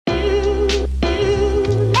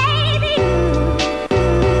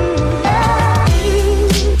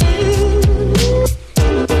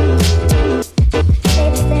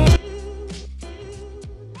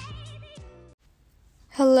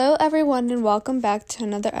and welcome back to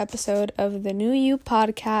another episode of the New You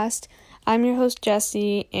podcast. I'm your host,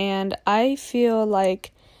 Jessie, and I feel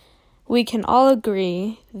like we can all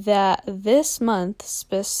agree that this month,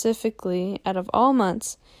 specifically, out of all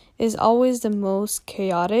months, is always the most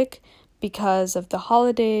chaotic because of the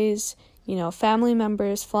holidays, family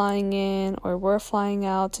members flying in or we're flying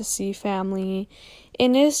out to see family,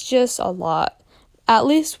 and it's just a lot. At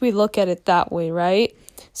least we look at it that way, right?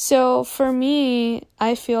 So for me,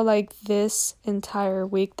 I feel like this entire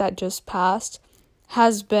week that just passed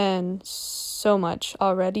has been so much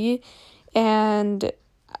already, and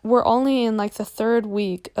we're only in like the third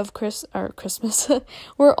week of Christmas.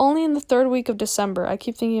 We're only in the third week of December. I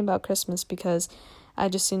keep thinking about Christmas because I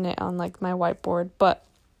just seen it on like my whiteboard. But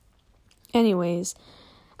anyways,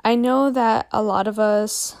 I know that a lot of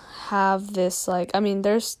us have this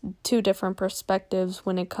there's two different perspectives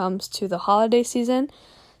when it comes to the holiday season.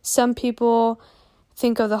 Some people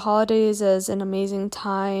think of the holidays as an amazing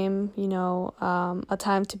time, a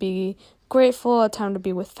time to be grateful, a time to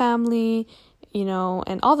be with family,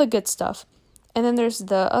 and all the good stuff. And then there's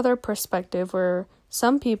the other perspective where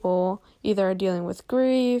some people either are dealing with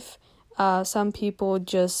grief, some people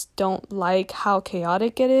just don't like how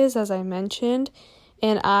chaotic it is, as I mentioned.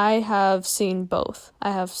 And I have seen both. I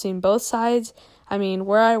have seen both sides. I mean,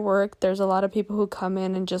 where I work, there's a lot of people who come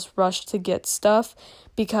in and just rush to get stuff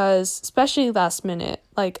because, especially last minute,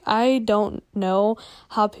 I don't know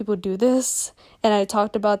how people do this. And I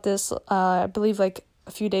talked about this, I believe, a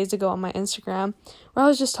few days ago on my Instagram, where I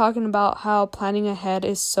was just talking about how planning ahead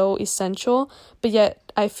is so essential, but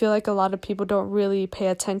yet I feel like a lot of people don't really pay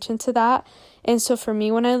attention to that. And so for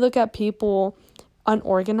me, when I look at people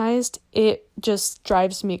unorganized, it just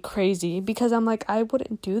drives me crazy because I'm like, I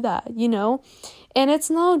wouldn't do that, And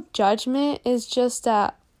it's no judgment, it's just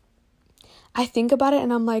that I think about it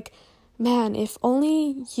and I'm like, man, if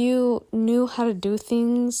only you knew how to do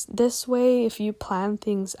things this way, if you plan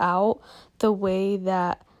things out the way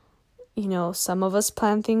that, some of us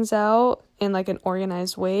plan things out in an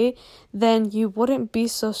organized way, then you wouldn't be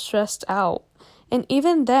so stressed out. And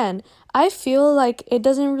even then, I feel like it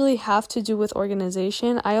doesn't really have to do with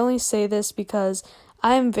organization. I only say this because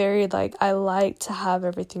I am very I like to have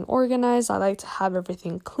everything organized. I like to have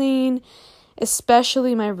everything clean,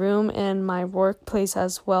 especially my room and my workplace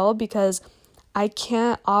as well, because I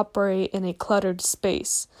can't operate in a cluttered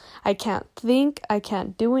space. I can't think, I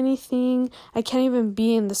can't do anything, I can't even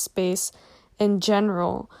be in the space in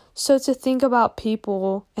general. So to think about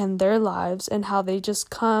people and their lives and how they just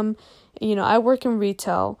come, I work in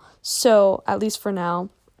retail, so at least for now.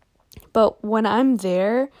 But when I'm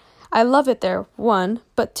there, I love it there, one.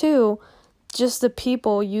 But two, just the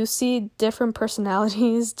people, you see different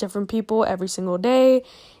personalities, different people every single day.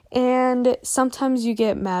 And sometimes you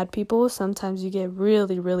get mad people. Sometimes you get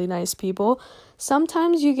really, really nice people.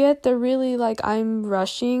 Sometimes you get the really I'm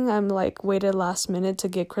rushing. I'm waited last minute to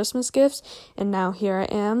get Christmas gifts. And now here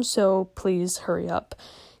I am. So please hurry up.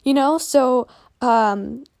 So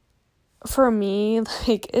for me,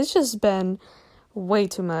 it's just been way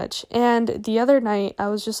too much. And the other night I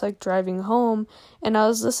was just driving home and I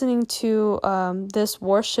was listening to this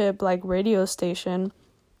worship radio station.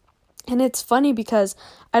 And it's funny because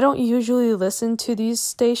I don't usually listen to these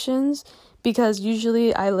stations because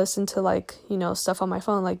usually I listen to stuff on my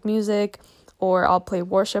phone, like music, or I'll play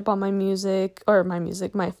worship on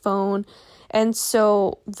my phone. And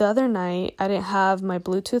so the other night I didn't have my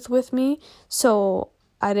Bluetooth with me, so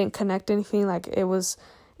I didn't connect anything. It was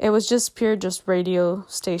just pure radio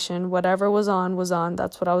station. Whatever was on.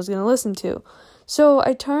 That's what I was going to listen to. So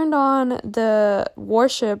I turned on the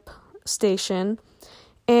worship station,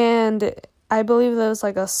 and I believe there was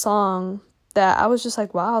a song that I was just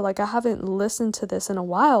wow, I haven't listened to this in a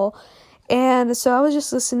while. And so I was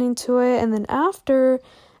just listening to it, and then after,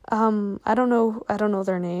 I don't know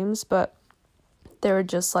their names, but they were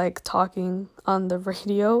just talking on the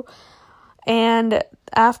radio. And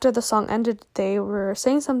after the song ended, they were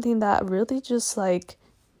saying something that really just made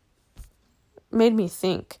me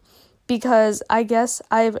think, because I guess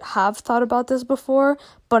I have thought about this before,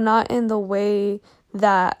 but not in the way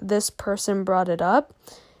that this person brought it up.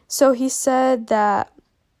 So he said that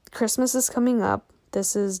Christmas is coming up.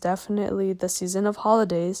 This is definitely the season of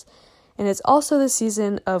holidays, and it's also the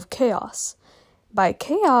season of chaos. By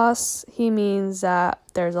chaos, he means that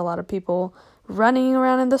there's a lot of people running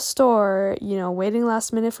around in the store, waiting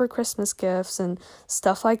last minute for Christmas gifts and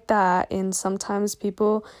stuff like that. And sometimes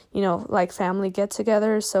people, family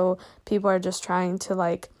get-togethers, so people are just trying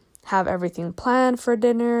to have everything planned for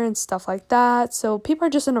dinner and stuff like that. So people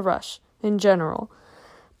are just in a rush in general.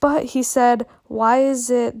 But he said, why is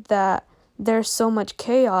it that there's so much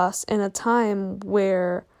chaos in a time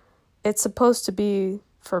where it's supposed to be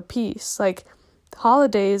for peace. Like,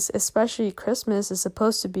 holidays, especially Christmas, is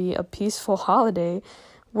supposed to be a peaceful holiday.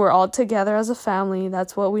 We're all together as a family.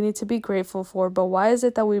 That's what we need to be grateful for. But why is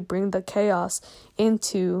it that we bring the chaos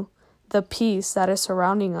into the peace that is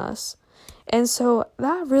surrounding us? And so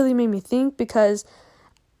that really made me think, because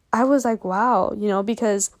I was like, wow,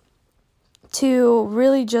 because to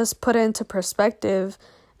really just put it into perspective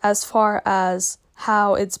as far as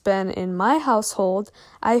how it's been in my household,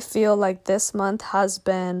 I feel like this month has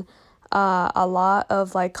been a lot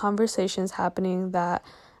of like conversations happening that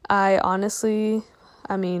I honestly,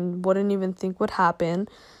 wouldn't even think would happen.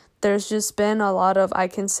 There's just been a lot of, I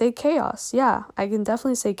can say chaos. Yeah, I can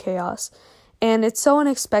definitely say chaos. And it's so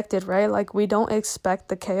unexpected, right? Like, we don't expect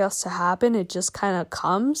the chaos to happen. It just kind of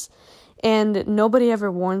comes, and nobody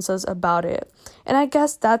ever warns us about it. And I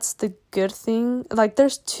guess that's the good thing. Like,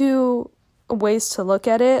 there's two ways to look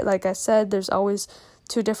at it. Like I said, there's always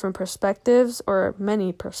two different perspectives, or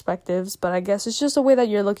many perspectives, but I guess it's just a way that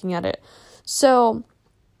you're looking at it. So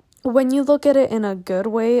when you look at it in a good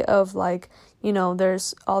way of like,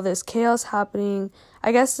 there's all this chaos happening,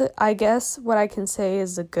 I guess what I can say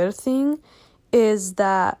is the good thing is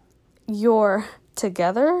that you're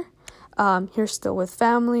together, you're still with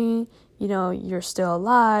family, you're still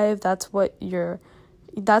alive. That's what you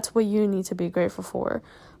need to be grateful for.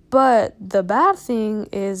 But the bad thing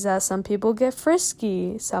is that some people get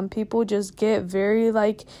frisky. Some people just get very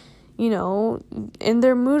in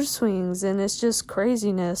their mood swings, and it's just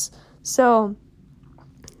craziness. So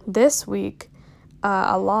this week,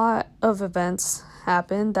 a lot of events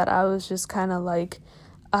happened that I was just kind of like,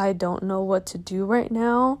 I don't know what to do right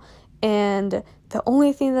now. And the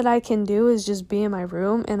only thing that I can do is just be in my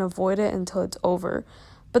room and avoid it until it's over.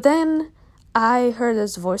 But then I heard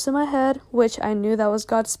this voice in my head, which I knew that was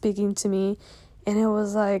God speaking to me. And it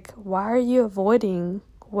was like, why are you avoiding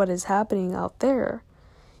what is happening out there?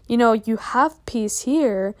 You have peace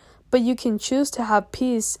here, but you can choose to have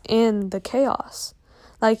peace in the chaos.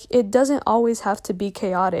 Like, it doesn't always have to be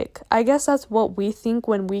chaotic. I guess that's what we think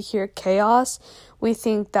when we hear chaos. We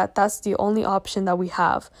think that that's the only option that we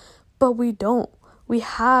have. But we don't. We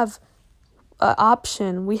have an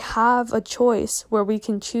option. We have a choice where we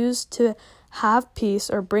can choose to have peace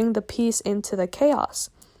or bring the peace into the chaos.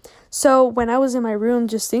 So when I was in my room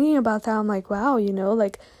just thinking about that, I'm like, wow,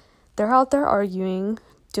 like, they're out there arguing,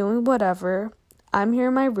 doing whatever. I'm here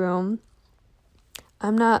in my room.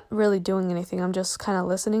 I'm not really doing anything. I'm just kind of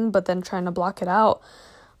listening, but then trying to block it out.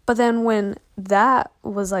 But then when that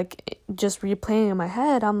was like just replaying in my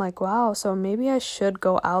head, I'm like, wow, so maybe I should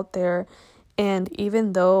go out there. And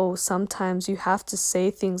even though sometimes you have to say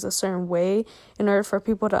things a certain way in order for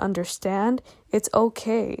people to understand, it's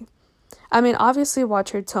okay. Obviously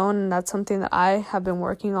watch your tone, and that's something that I have been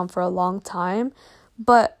working on for a long time.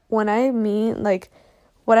 But what I mean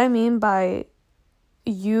by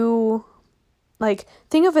you, like,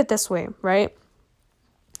 think of it this way, right?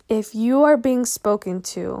 If you are being spoken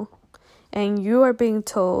to and you are being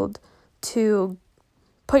told to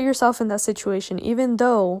put yourself in that situation, even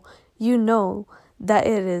though you know that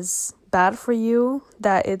it is bad for you,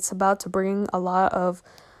 that it's about to bring a lot of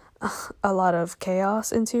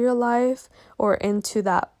chaos into your life or into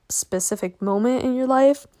that specific moment in your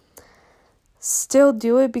life, still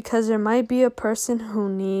do it, because there might be a person who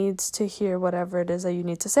needs to hear whatever it is that you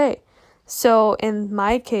need to say. So in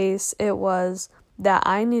my case, it was that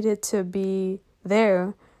I needed to be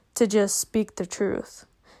there to just speak the truth.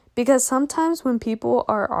 Because sometimes when people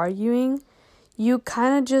are arguing, you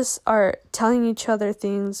kind of just are telling each other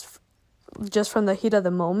things just from the heat of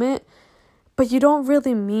the moment, but you don't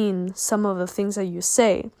really mean some of the things that you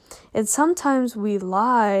say. And sometimes we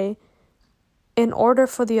lie in order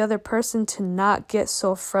for the other person to not get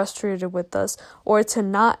so frustrated with us, or to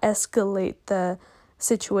not escalate the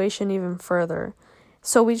situation even further.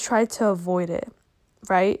 So we try to avoid it,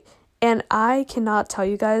 right? And I cannot tell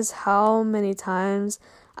you guys how many times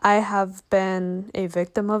I have been a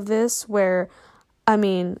victim of this, where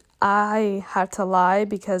I had to lie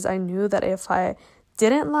because I knew that if I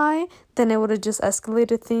didn't lie, then it would have just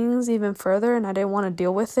escalated things even further, and I didn't want to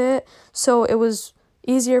deal with it. So it was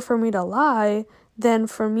easier for me to lie than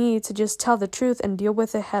for me to just tell the truth and deal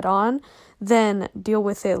with it head on, than deal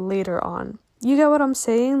with it later on. You get what I'm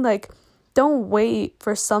saying? Like, don't wait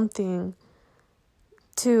for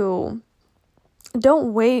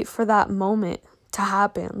that moment to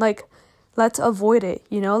happen. Like, let's avoid it,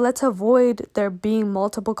 let's avoid there being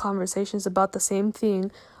multiple conversations about the same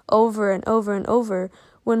thing over and over and over,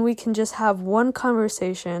 when we can just have one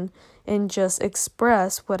conversation and just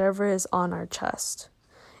express whatever is on our chest.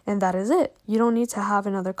 and that is it. You don't need to have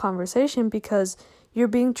another conversation because you're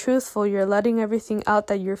being truthful. You're letting everything out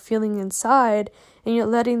that you're feeling inside, and you're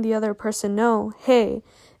letting the other person know, hey,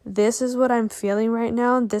 this is what I'm feeling right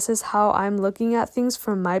now. This is how I'm looking at things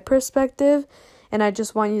from my perspective, and I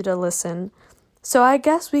just want you to listen. So I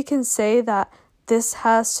guess we can say that this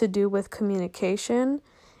has to do with communication.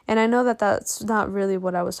 And I know that that's not really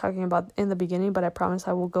what I was talking about in the beginning, but I promise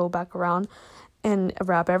I will go back around and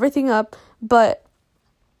wrap everything up. But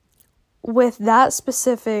with that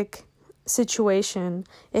specific situation,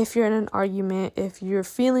 if you're in an argument, if you're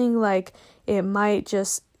feeling like it might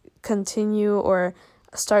just continue or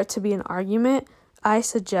start to be an argument, I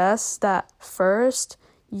suggest that first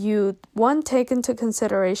you, one, take into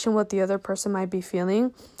consideration what the other person might be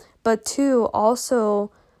feeling, but two,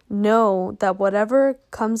 also know that whatever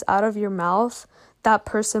comes out of your mouth, that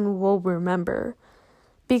person will remember.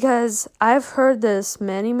 Because I've heard this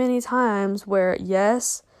many, many times where,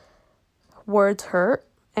 yes, words hurt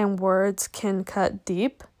and words can cut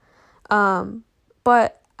deep.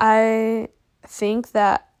 But I think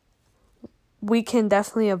that we can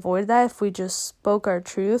definitely avoid that if we just spoke our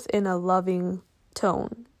truth in a loving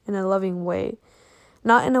tone, in a loving way.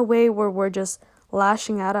 Not in a way where we're just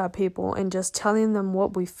lashing out at people and just telling them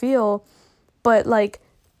what we feel, but like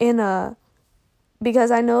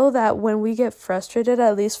because I know that when we get frustrated,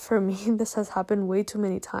 at least for me, this has happened way too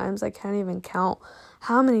many times. I can't even count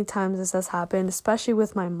how many times this has happened, especially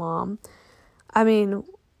with my mom. I mean,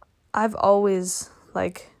 I've always,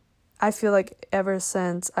 I feel like ever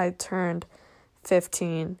since I turned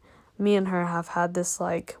 15, me and her have had this,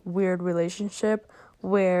 weird relationship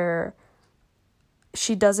where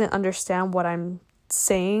she doesn't understand what I'm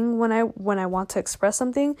saying when I want to express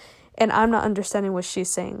something, and I'm not understanding what she's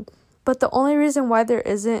saying. But the only reason why there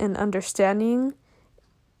isn't an understanding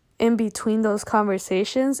in between those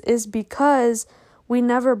conversations is because we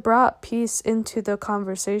never brought peace into the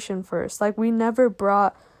conversation first. We never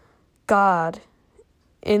brought God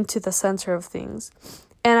into the center of things.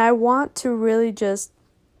 And I want to really just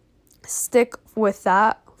stick with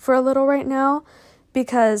that for a little right now,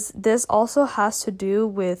 because this also has to do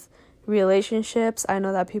with relationships. I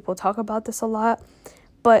know that people talk about this a lot,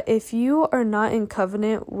 but if you are not in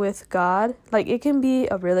covenant with God, it can be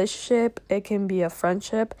a relationship, it can be a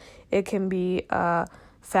friendship, it can be a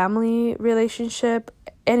family relationship,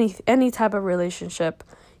 any type of relationship,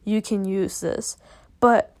 you can use this.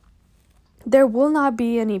 But there will not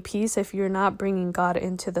be any peace if you're not bringing God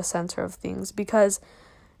into the center of things, because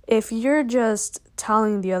if you're just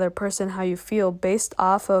telling the other person how you feel based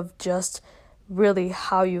off of just really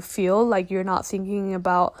how you feel, you're not thinking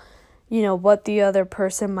about, what the other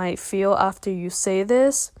person might feel after you say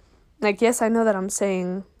this. Yes, I know that I'm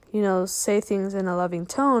saying, say things in a loving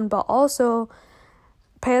tone, but also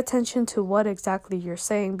pay attention to what exactly you're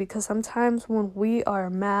saying, because sometimes when we are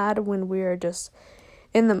mad, when we are just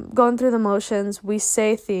going through the motions, we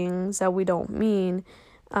say things that we don't mean,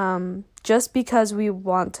 just because we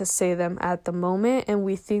want to say them at the moment, and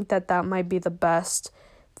we think that that might be the best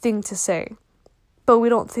thing to say. But we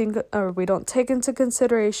don't take into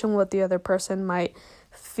consideration what the other person might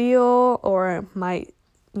feel or might,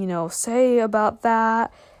 say about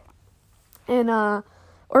that, and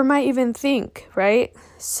or might even think, right?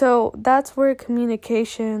 So that's where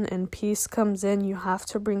communication and peace comes in. You have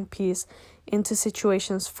to bring peace into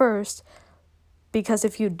situations first, because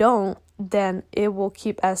if you don't, then it will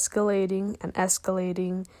keep escalating and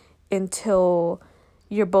escalating until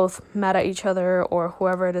you're both mad at each other, or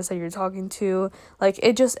whoever it is that you're talking to.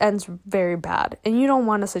 It just ends very bad, and you don't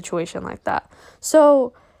want a situation like that.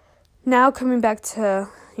 So now coming back to,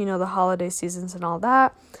 the holiday seasons and all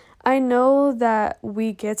that, I know that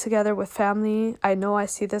we get together with family. I know I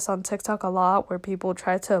see this on TikTok a lot, where people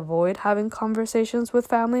try to avoid having conversations with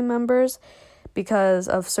family members because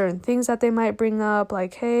of certain things that they might bring up,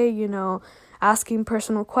 hey, asking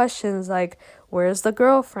personal questions like, where's the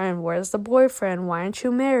girlfriend? Where's the boyfriend? Why aren't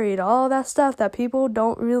you married? All that stuff that people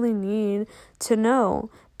don't really need to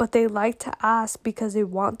know, but they like to ask because they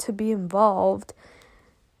want to be involved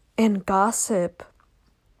in gossip.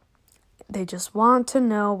 They just want to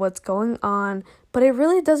know what's going on, but it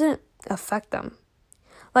really doesn't affect them.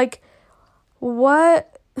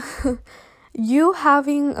 What... You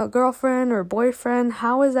having a girlfriend or boyfriend,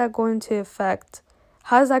 how is that going to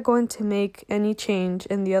make any change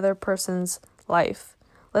in the other person's life?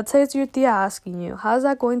 Let's say it's your tia asking you, how is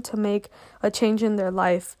that going to make a change in their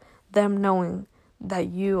life, them knowing that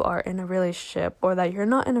you are in a relationship, or that you're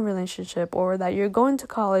not in a relationship, or that you're going to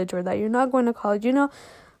college, or that you're not going to college?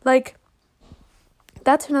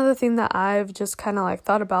 That's another thing that I've just kind of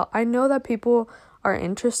thought about. I know that people are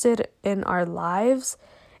interested in our lives,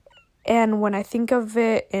 And when I think of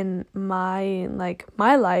it in my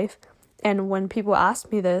life, and when people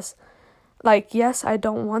ask me this, yes, I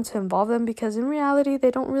don't want to involve them because in reality,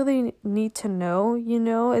 they don't really need to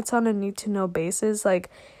know, it's on a need to know basis.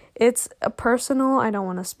 It's a personal, I don't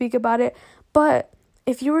want to speak about it. But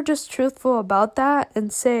if you were just truthful about that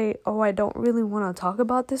and say, oh, I don't really want to talk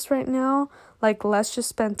about this right now, let's just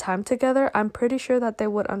spend time together, I'm pretty sure that they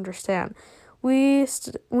would understand. We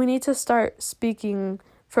need to start speaking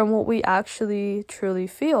from what we actually truly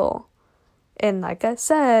feel. And like I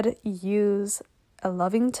said, use a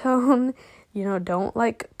loving tone,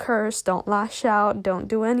 don't curse, don't lash out, don't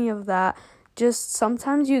do any of that. Just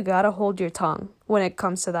sometimes you gotta hold your tongue when it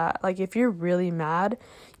comes to that. If you're really mad,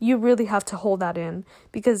 you really have to hold that in,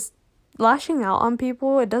 because lashing out on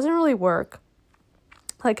people, it doesn't really work.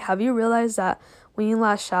 Have you realized that when you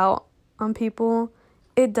lash out on people,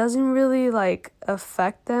 it doesn't really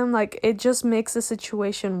affect them? It just makes the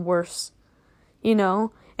situation worse,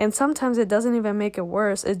 and sometimes it doesn't even make it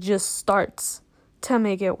worse, it just starts to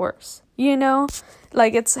make it worse, it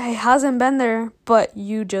hasn't been there, but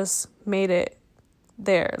you just made it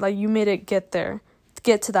there. You made it get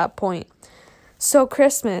to that point. So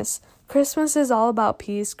Christmas is all about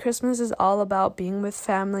peace. Christmas is all about being with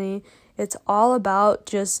family. It's all about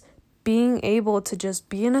just being able to just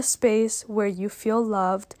be in a space where you feel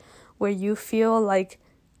loved, where you feel like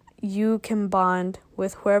you can bond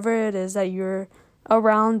with whoever it is that you're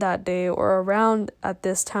around that day or around at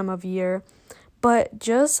this time of year. But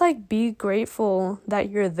just be grateful that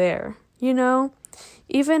you're there,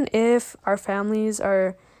 even if our families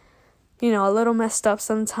are, a little messed up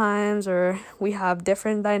sometimes, or we have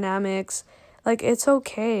different dynamics. It's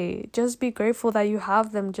okay. Just be grateful that you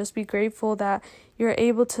have them. Just be grateful that you're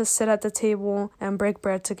able to sit at the table and break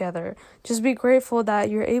bread together. Just be grateful that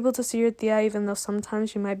you're able to see your tia, even though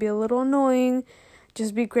sometimes she might be a little annoying.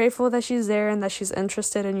 Just be grateful that she's there and that she's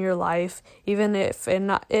interested in your life, even if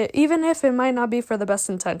it might not be for the best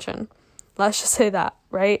intention. Let's just say that,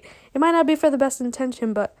 right? It might not be for the best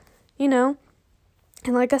intention, but, and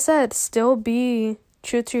like I said, still be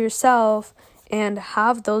true to yourself and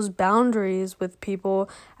have those boundaries with people.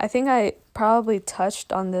 I think I probably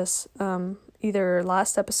touched on this either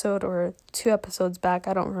last episode or 2 episodes back,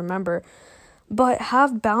 I don't remember. But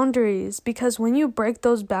have boundaries, because when you break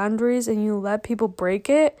those boundaries and you let people break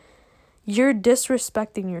it, you're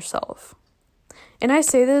disrespecting yourself. And I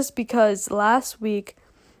say this because last week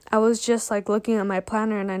I was just looking at my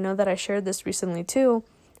planner, and I know that I shared this recently too.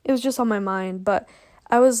 It was just on my mind, but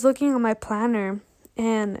I was looking at my planner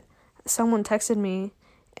and someone texted me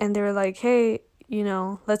and they were like, hey,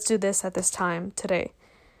 let's do this at this time today.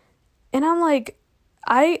 And I'm like,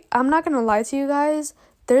 I'm not going to lie to you guys.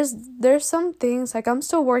 There's some things, I'm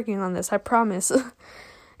still working on this, I promise.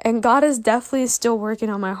 And God is definitely still working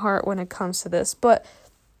on my heart when it comes to this. But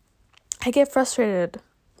I get frustrated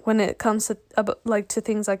when it comes to to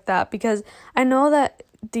things like that, because I know that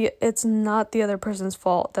it's not the other person's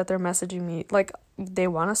fault that they're messaging me. They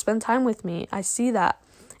want to spend time with me. I see that.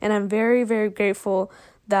 And I'm very, very grateful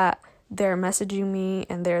that they're messaging me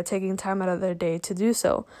and they're taking time out of their day to do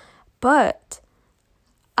so. But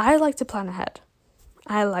I like to plan ahead.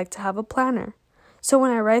 I like to have a planner. So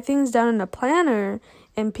when I write things down in a planner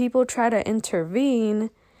and people try to intervene,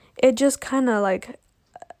 it just kind of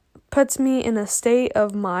puts me in a state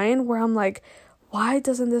of mind where I'm like, why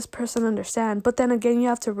doesn't this person understand? But then again, you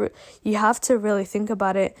have to really think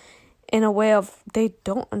about it in a way of they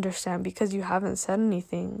don't understand because you haven't said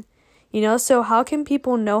anything. So how can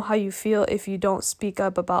people know how you feel if you don't speak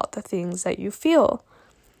up about the things that you feel?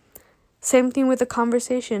 Same thing with a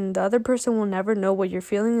conversation. The other person will never know what you're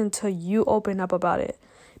feeling until you open up about it.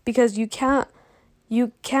 Because you can't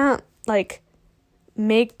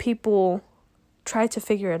make people try to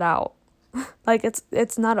figure it out.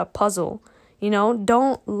 It's not a puzzle.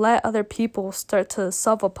 Don't let other people start to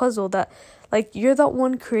solve a puzzle that you're the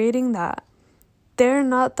one creating that. They're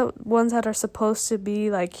not the ones that are supposed to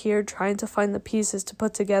be here trying to find the pieces to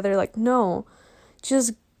put together. No.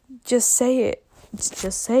 Just say it.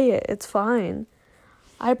 Just say it. It's fine.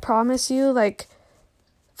 I promise you,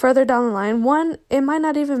 further down the line, it might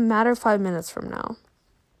not even matter 5 minutes from now.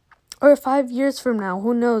 Or 5 years from now.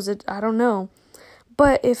 Who knows? I don't know.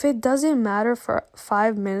 But if it doesn't matter for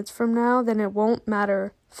 5 minutes from now, then it won't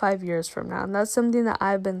matter 5 years from now. And that's something that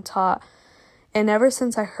I've been taught. And ever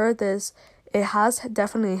since I heard this, it has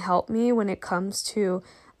definitely helped me when it comes to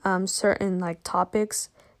certain topics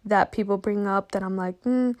that people bring up that I'm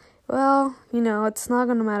well, it's not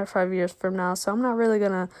going to matter 5 years from now, so I'm not really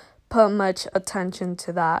going to put much attention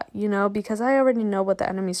to that, because I already know what the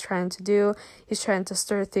enemy's trying to do. He's trying to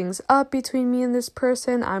stir things up between me and this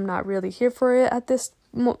person. I'm not really here for it at this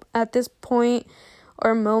point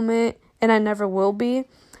or moment, and I never will be.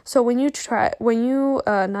 So when you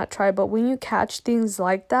catch things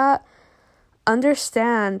like that,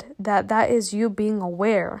 understand that that is you being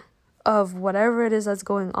aware of whatever it is that's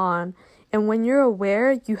going on. And when you're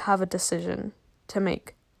aware, you have a decision to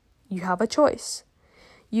make. You have a choice.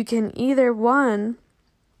 You can either, one,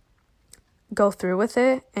 go through with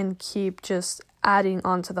it and keep just adding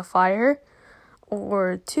onto the fire,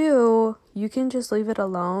 or two, you can just leave it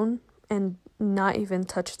alone and not even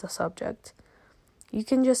touch the subject. You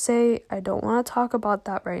can just say, I don't want to talk about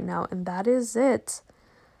that right now, and that is it.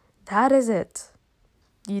 That is it.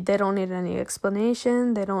 They don't need any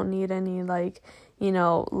explanation. They don't need any,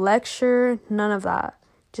 lecture. None of that.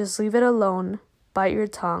 Just leave it alone. Bite your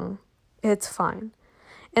tongue. It's fine.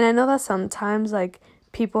 And I know that sometimes,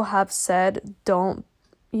 people have said, don't,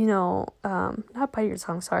 not bite your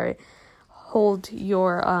tongue, sorry. Hold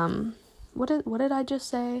your, what did I just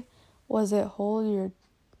say? Was it hold your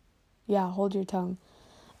tongue.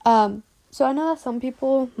 So I know that some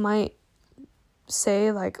people might say,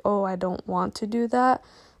 oh, I don't want to do that.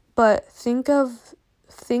 But think of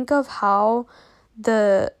how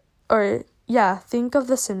think of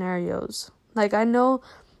the scenarios. I know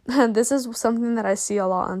this is something that I see a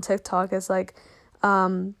lot on TikTok. It's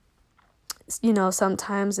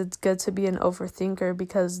sometimes it's good to be an overthinker,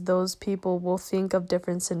 because those people will think of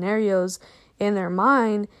different scenarios in their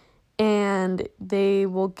mind, and they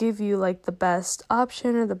will give you the best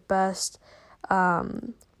option or the best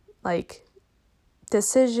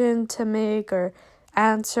decision to make or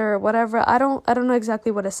answer, whatever. I don't know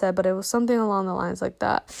exactly what I said, but it was something along the lines like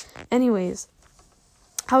that. Anyways,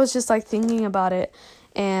 I was just thinking about it,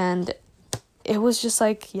 and it was just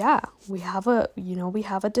we have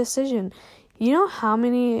a decision. You know how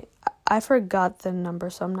many, I forgot the number,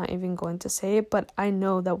 so I'm not even going to say it, but I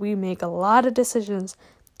know that we make a lot of decisions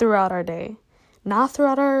throughout our day. Not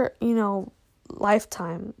throughout our,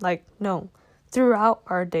 lifetime. No, throughout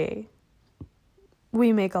our day.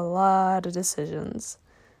 We make a lot of decisions.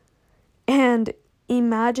 And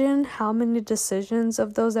imagine how many decisions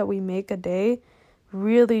of those that we make a day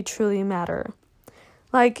really, truly matter.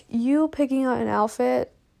 You picking out an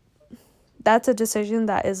outfit, that's a decision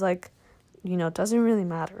that is doesn't really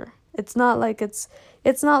matter. It's not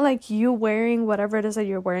like you wearing whatever it is that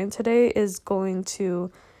you're wearing today is going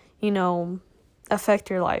to, affect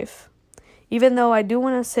your life. Even though I do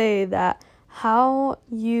want to say that how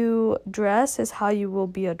you dress is how you will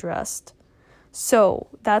be addressed. So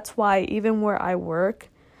that's why even where I work,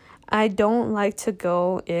 I don't like to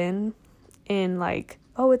go in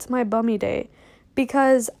oh, it's my bummy day,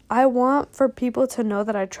 because I want for people to know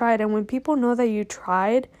that I tried. And when people know that you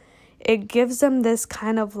tried, it gives them this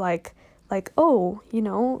kind of oh,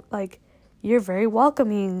 you're very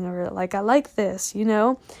welcoming, or I like this,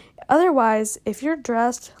 Otherwise, if you're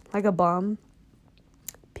dressed like a bum,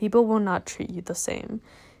 people will not treat you the same.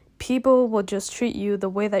 People will just treat you the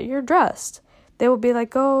way that you're dressed. They will be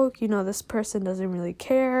oh, this person doesn't really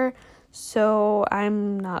care, so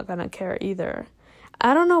I'm not gonna care either.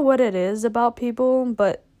 I don't know what it is about people,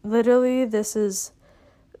 but literally I'm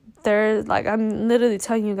literally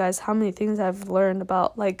telling you guys how many things I've learned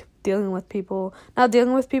about dealing with people. Not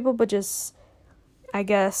dealing with people, but just, I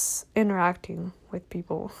guess, interacting with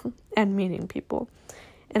people and meeting people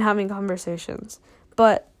and having conversations.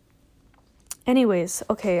 But anyways,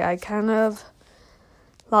 okay, I kind of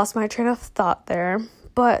lost my train of thought there.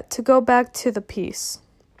 But to go back to the peace,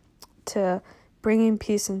 to bringing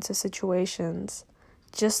peace into situations,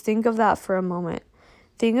 just think of that for a moment.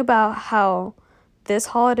 Think about how this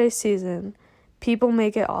holiday season, people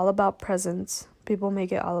make it all about presents. People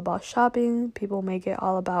make it all about shopping. People make it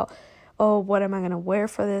all about, oh, what am I going to wear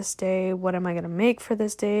for this day? What am I going to make for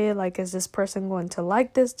this day? Is this person going to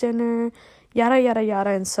like this dinner? Yada, yada, yada,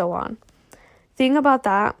 and so on. Think about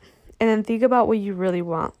that, and then think about what you really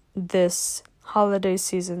want this holiday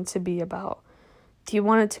season to be about. Do you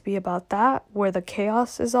want it to be about that, where the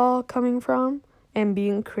chaos is all coming from and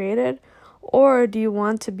being created? Or do you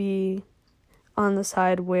want to be on the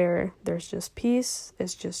side where there's just peace,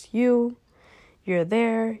 it's just you're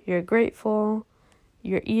there, you're grateful,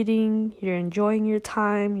 you're eating, you're enjoying your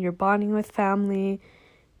time, you're bonding with family,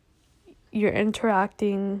 you're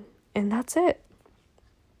interacting, and that's it.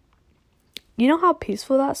 You know how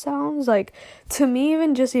peaceful that sounds? To me,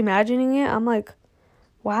 even just imagining it, I'm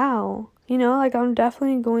wow, I'm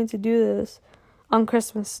definitely going to do this on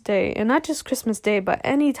Christmas Day. And not just Christmas Day, but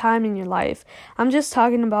any time in your life. I'm just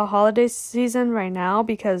talking about holiday season right now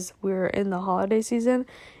because we're in the holiday season,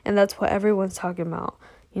 and that's what everyone's talking about.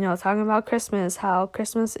 Talking about Christmas, how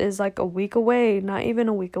Christmas is like a week away, not even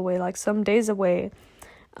a week away, like some days away.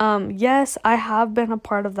 Yes, I have been a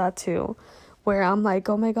part of that too, where I'm like,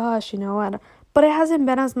 oh my gosh, but it hasn't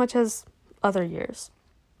been as much as other years.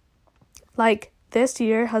 Like, this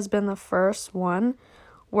year has been the first one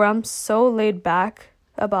where I'm so laid back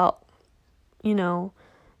about,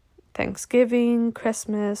 Thanksgiving,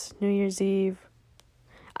 Christmas, New Year's Eve.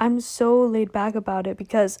 I'm so laid back about it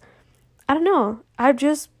because, I don't know, I've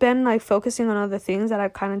just been like focusing on other things that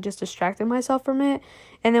I've kind of just distracted myself from it.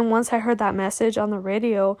 And then once I heard that message on the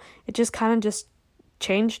radio, it just kind of just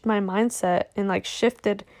changed my mindset and like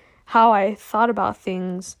shifted how I thought about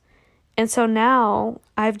things. And so now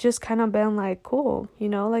I've just kind of been like, cool,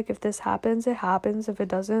 like if this happens, it happens. If it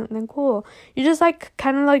doesn't, then cool. You're just like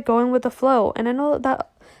kind of like going with the flow. And I know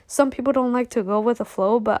that some people don't like to go with the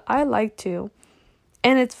flow, but I like to.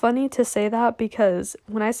 And it's funny to say that because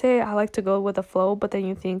when I say I like to go with the flow, but then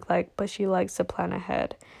you think like, but she likes to plan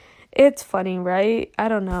ahead. It's funny, right? I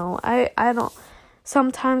don't know. I don't.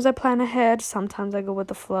 Sometimes I plan ahead. Sometimes I go with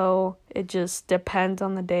the flow. It just depends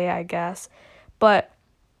on the day, I guess. But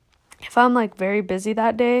if I'm like very busy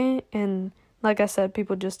that day and like I said,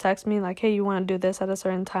 people just text me like, hey, you want to do this at a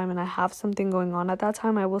certain time and I have something going on at that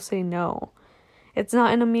time, I will say no. It's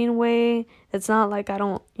not in a mean way. It's not like I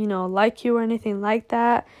don't, like you or anything like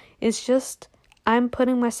that. It's just I'm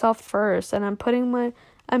putting myself first and I'm putting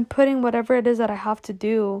whatever it is that I have to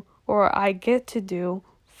do or I get to do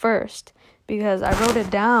first because I wrote it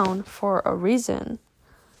down for a reason.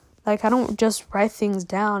 Like, I don't just write things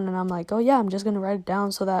down and I'm like, oh yeah, I'm just going to write it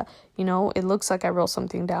down so that, it looks like I wrote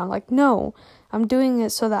something down. Like, no, I'm doing it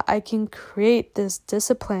so that I can create this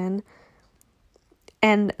discipline.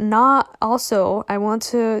 And not also, I want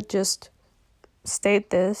to just state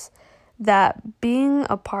this, that being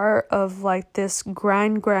a part of like this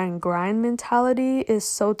grind mentality is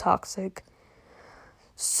so toxic.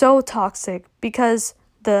 So toxic because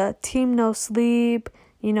the team no sleep,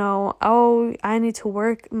 oh, I need to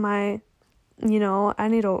work I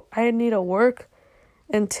need to work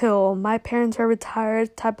until my parents are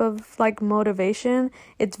retired type of like motivation.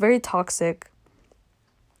 It's very toxic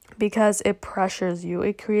because it pressures you.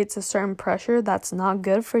 It creates a certain pressure that's not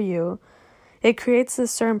good for you. It creates a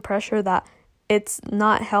certain pressure that it's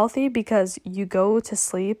not healthy because you go to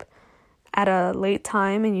sleep at a late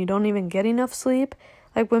time and you don't even get enough sleep.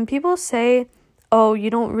 Like when people say, oh, you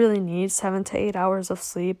don't really need 7 to 8 hours of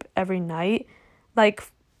sleep every night. Like,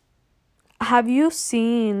 have you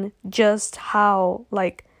seen just how,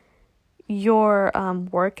 like, your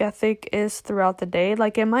work ethic is throughout the day?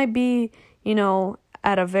 Like, it might be,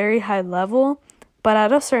 at a very high level, but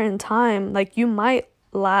at a certain time, like, you might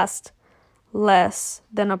last less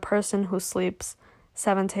than a person who sleeps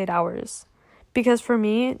 7 to 8 hours. Because for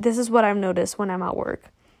me, this is what I've noticed when I'm at work.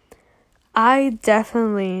 I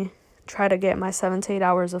definitely try to get my 7 to 8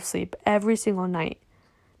 hours of sleep every single night,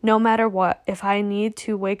 no matter what. If I need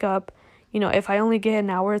to wake up, if I only get an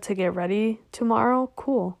hour to get ready tomorrow,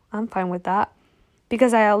 cool, I'm fine with that,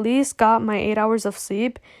 because I at least got my 8 hours of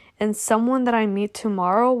sleep, and someone that I meet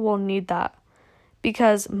tomorrow will need that,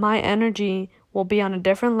 because my energy will be on a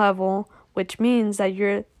different level, which means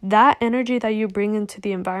that that energy that you bring into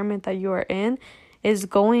the environment that you are in is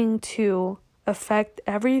going to affect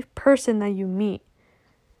every person that you meet.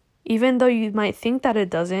 Even though you might think that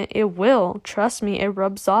it doesn't, it will. Trust me, it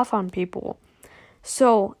rubs off on people.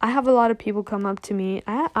 So I have a lot of people come up to me.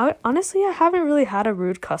 I honestly, I haven't really had a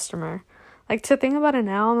rude customer. Like, to think about it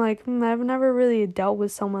now, I'm like, I've never really dealt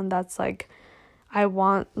with someone that's like, I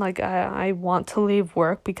want to leave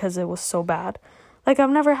work because it was so bad. Like,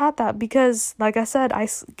 I've never had that because, like I said, I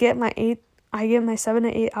get my 7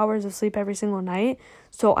 to 8 hours of sleep every single night,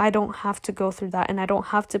 so I don't have to go through that, and I don't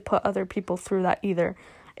have to put other people through that either.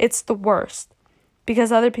 It's the worst because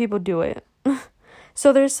other people do it.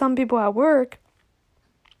 So there's some people at work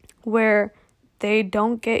where they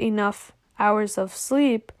don't get enough hours of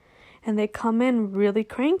sleep and they come in really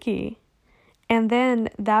cranky. And then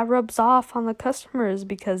that rubs off on the customers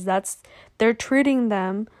because they're treating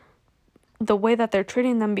them the way that they're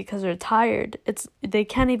treating them because they're tired. They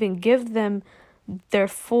can't even give them their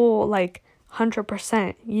full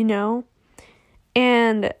 100%,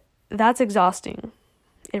 And that's exhausting.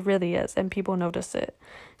 It really is, and people notice it.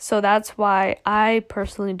 So that's why I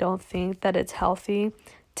personally don't think that it's healthy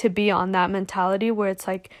to be on that mentality where it's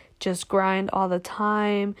like just grind all the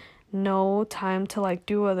time, no time to like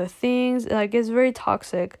do other things. Like, it's very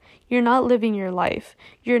toxic. You're not living your life.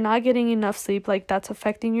 You're not getting enough sleep. Like, that's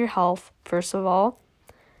affecting your health, first of all.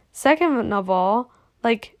 Second of all,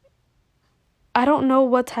 like, I don't know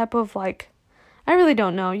what type of, like, I really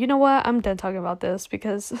don't know. You know what? I'm done talking about this,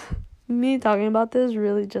 because me talking about this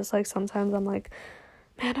really just, like, sometimes I'm like,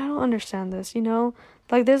 man, I don't understand this, you know?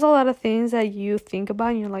 Like, there's a lot of things that you think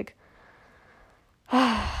about and you're like,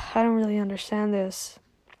 I don't really understand this.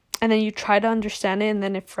 And then you try to understand it and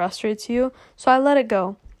then it frustrates you. So I let it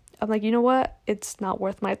go. I'm like, you know what? It's not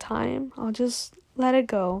worth my time. I'll just let it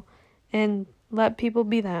go and let people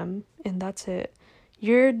be them. And that's it.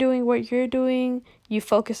 You're doing what you're doing. You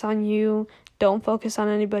focus on you. Don't focus on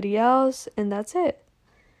anybody else. And that's it.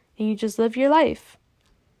 And you just live your life.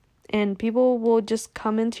 And people will just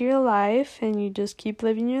come into your life and you just keep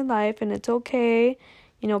living your life. And it's okay.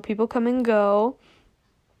 You know, people come and go.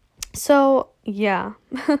 So, yeah.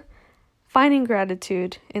 Finding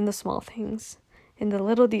gratitude in the small things, in the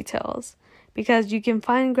little details, because you can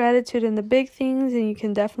find gratitude in the big things and you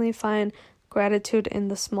can definitely find gratitude in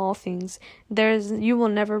the small things. You will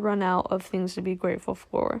never run out of things to be grateful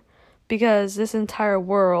for, because this entire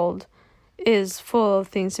world is full of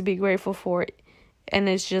things to be grateful for, and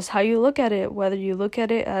it's just how you look at it, whether you look at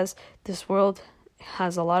it as this world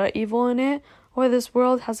has a lot of evil in it or this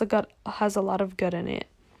world has a lot of good in it.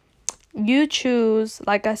 You choose,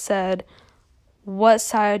 like I said, what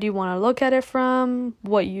side you want to look at it from,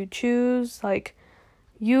 what you choose. Like,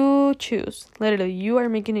 you choose. Literally, you are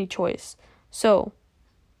making a choice. So,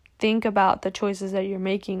 think about the choices that you're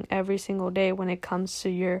making every single day when it comes to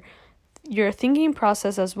your thinking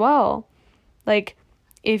process as well. Like,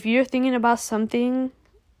 if you're thinking about something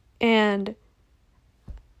and...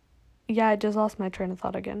 Yeah, I just lost my train of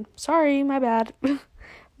thought again. Sorry, my bad.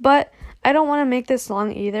 But I don't want to make this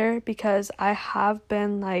long either, because I have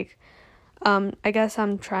been like, I guess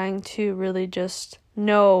I'm trying to really just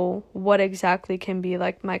know what exactly can be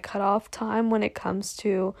like my cutoff time when it comes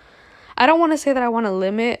to, I don't want to say that I want to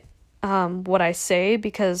limit what I say,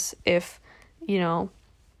 because if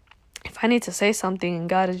I need to say something and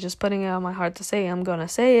God is just putting it on my heart to say, I'm going to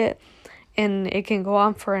say it. And it can go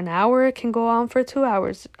on for an hour, it can go on for 2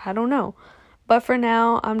 hours, I don't know. But for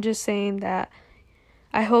now, I'm just saying that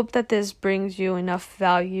I hope that this brings you enough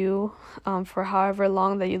value for however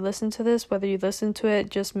long that you listen to this, whether you listen to it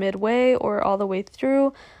just midway or all the way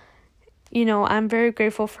through. You know, I'm very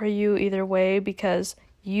grateful for you either way, because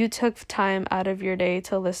you took time out of your day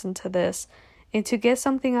to listen to this and to get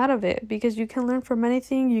something out of it, because you can learn from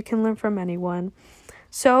anything, you can learn from anyone.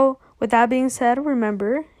 So, with that being said,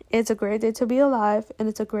 remember, it's a great day to be alive, and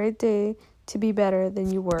it's a great day to be better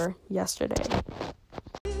than you were yesterday.